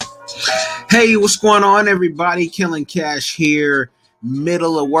Hey, what's going on, everybody? Killing Cash here,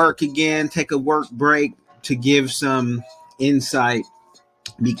 middle of work again. Take a work break to give some insight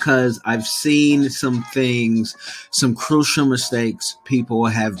because I've seen some things, some crucial mistakes people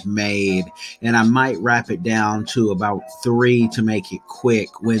have made, and I might wrap it down to about three to make it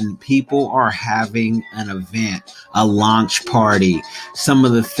quick. When people are having an event, a launch party, some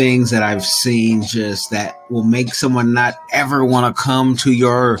of the things that I've seen just that will make someone not ever want to come to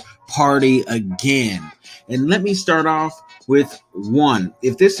your party again. And let me start off with one.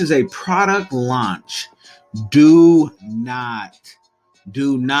 If this is a product launch, do not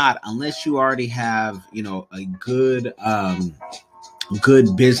unless you already have a good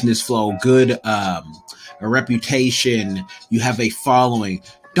business flow, good a reputation, you have a following.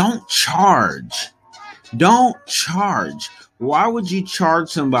 Don't charge. Why would you charge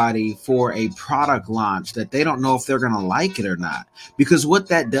somebody for a product launch that they don't know if they're going to like it or not? Because what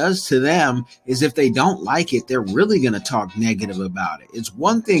that does to them is if they don't like it, they're really going to talk negative about it. It's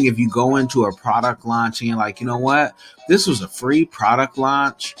one thing if you go into a product launch and you're like, you know what? This was a free product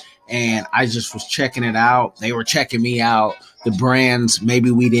launch and I just was checking it out. They were checking me out. The brands,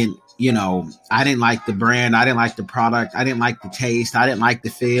 maybe we didn't, I didn't like the brand. I didn't like the product. I didn't like the taste. I didn't like the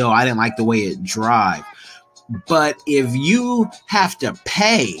feel. I didn't like the way it drive. But if you have to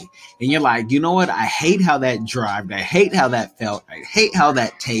pay and you're like, you know what? I hate how that drived. I hate how that felt. I hate how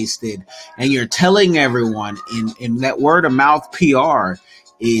that tasted. And you're telling everyone in that word of mouth PR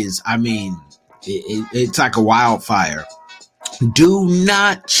is, it's like a wildfire. Do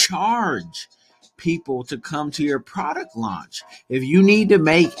not charge people to come to your product launch. If you need to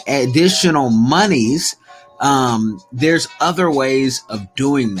make additional monies, there's other ways of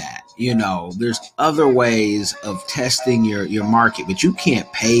doing that. There's other ways of testing your market, but you can't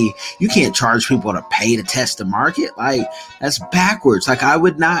charge people to pay to test the market. Like, that's backwards. Like, I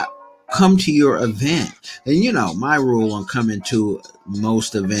would not come to your event. And my rule on coming to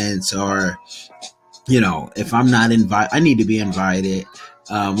most events are, if I'm not invited, I need to be invited.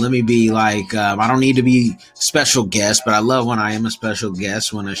 Let me be like, I don't need to be special guest, but I love when I am a special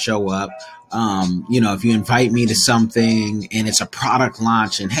guest when I show up. If you invite me to something and it's a product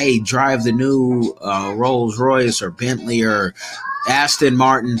launch and, hey, drive the new Rolls Royce or Bentley or Aston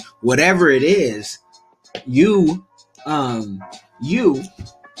Martin, whatever it is, you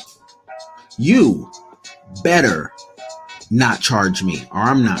better not charge me or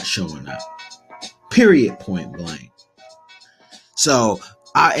I'm not showing up. Period, point blank. So,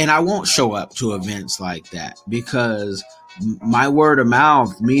 I won't show up to events like that because my word of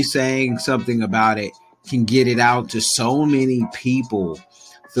mouth, me saying something about it, can get it out to so many people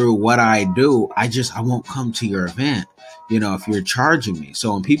through what I do. I won't come to your event, if you're charging me.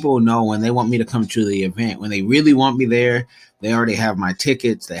 So when people know, when they want me to come to the event, when they really want me there, they already have my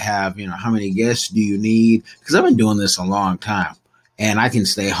tickets. They have, how many guests do you need? Because I've been doing this a long time. And I can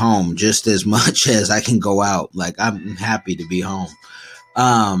stay home just as much as I can go out. Like, I'm happy to be home.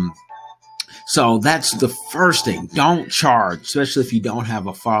 So that's the first thing. Don't charge, especially if you don't have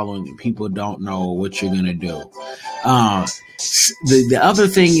a following and people don't know what you're going to do. The other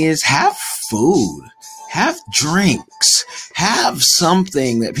thing is have food. Have drinks, have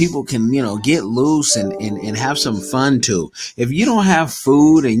something that people can, get loose and have some fun to. If you don't have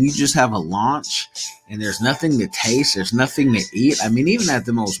food and you just have a launch and there's nothing to taste, there's nothing to eat. Even at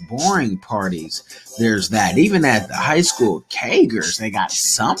the most boring parties, there's that. Even at the high school kegers, they got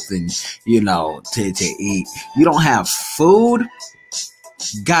something, to eat. You don't have food.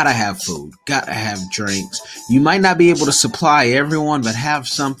 Gotta have food, gotta have drinks. You might not be able to supply everyone, but have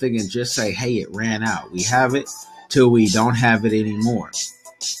something and just say, hey, it ran out. We have it till we don't have it anymore.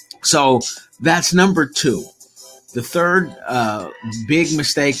 So that's number two. The third big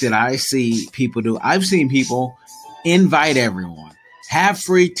mistake that I see people do, I've seen people invite everyone, have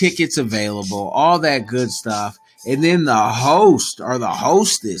free tickets available, all that good stuff, and then the host or the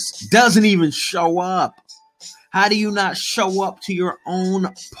hostess doesn't even show up. How do you not show up to your own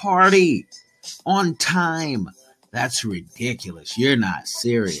party on time? That's ridiculous. You're not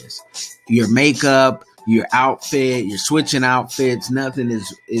serious. Your makeup, your outfit, you're switching outfits. Nothing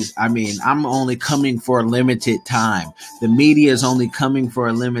is I'm only coming for a limited time. The media is only coming for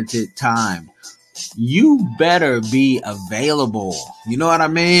a limited time. You better be available. You know what I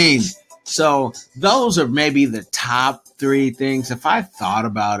mean? So those are maybe the top three things. If I thought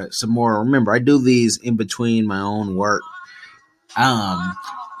about it some more, remember, I do these in between my own work.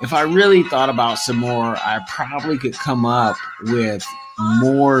 If I really thought about some more, I probably could come up with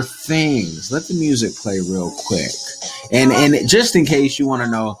more things. Let the music play real quick. And just in case you want to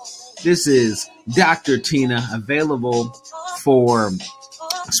know, this is Dr. Tina, available for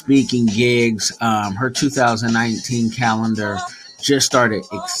speaking gigs. Her 2019 calendar just started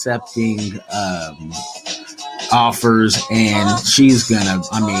accepting offers, and she's gonna,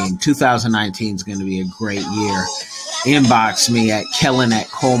 2019 is gonna be a great year. Inbox me at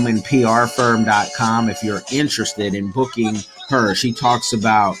kellen@colemanprfirm.com if you're interested in booking her. She talks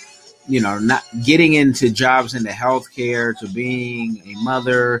about, not getting into jobs into healthcare, to being a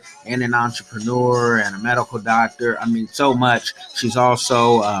mother and an entrepreneur and a medical doctor. So much. She's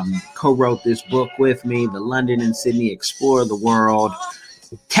also co-wrote this book with me, The London and Sydney Explore the World,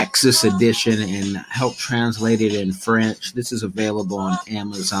 Texas edition, and help translate it in French. This is available on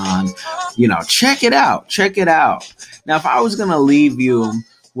Amazon. Check it out. Check it out. Now, if I was going to leave you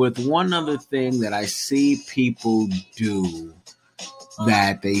with one other thing that I see people do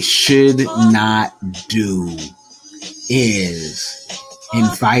that they should not do, is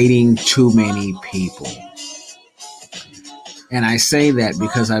inviting too many people. And I say that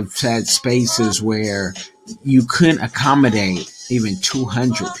because I've had spaces where you couldn't accommodate even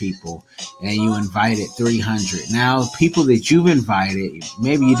 200 people and you invited 300. Now, people that you've invited,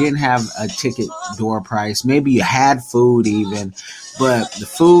 maybe you didn't have a ticket door price, maybe you had food even, but the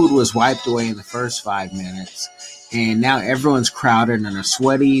food was wiped away in the first 5 minutes. And now everyone's crowded in a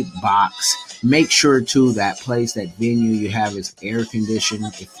sweaty box. Make sure, too, that place, that venue you have is air conditioned,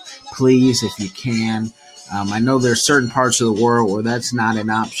 if you can. I know there's certain parts of the world where that's not an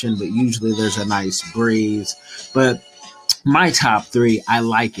option, but usually there's a nice breeze. But my top 3, I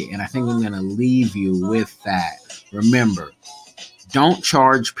like it, and I think I'm going to leave you with that. Remember, don't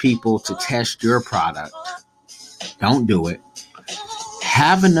charge people to test your product. Don't do it.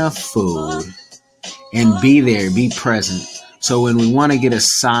 Have enough food and be there, be present. So when we want to get a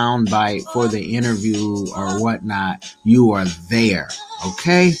sound bite for the interview or whatnot, you are there,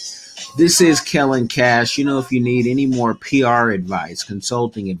 okay? This is Kellen Cash. If you need any more PR advice,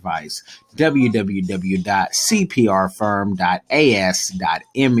 consulting advice,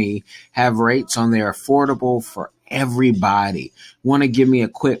 www.cprfirm.as.me. Have rates on there affordable for everybody. Want to give me a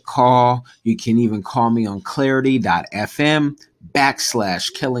quick call? You can even call me on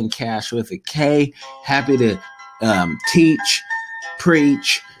clarity.fm/Kellen Cash with a K. Happy to teach,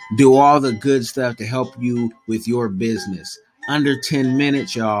 preach, do all the good stuff to help you with your business. Under 10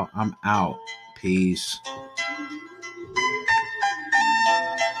 minutes, y'all. I'm out. Peace.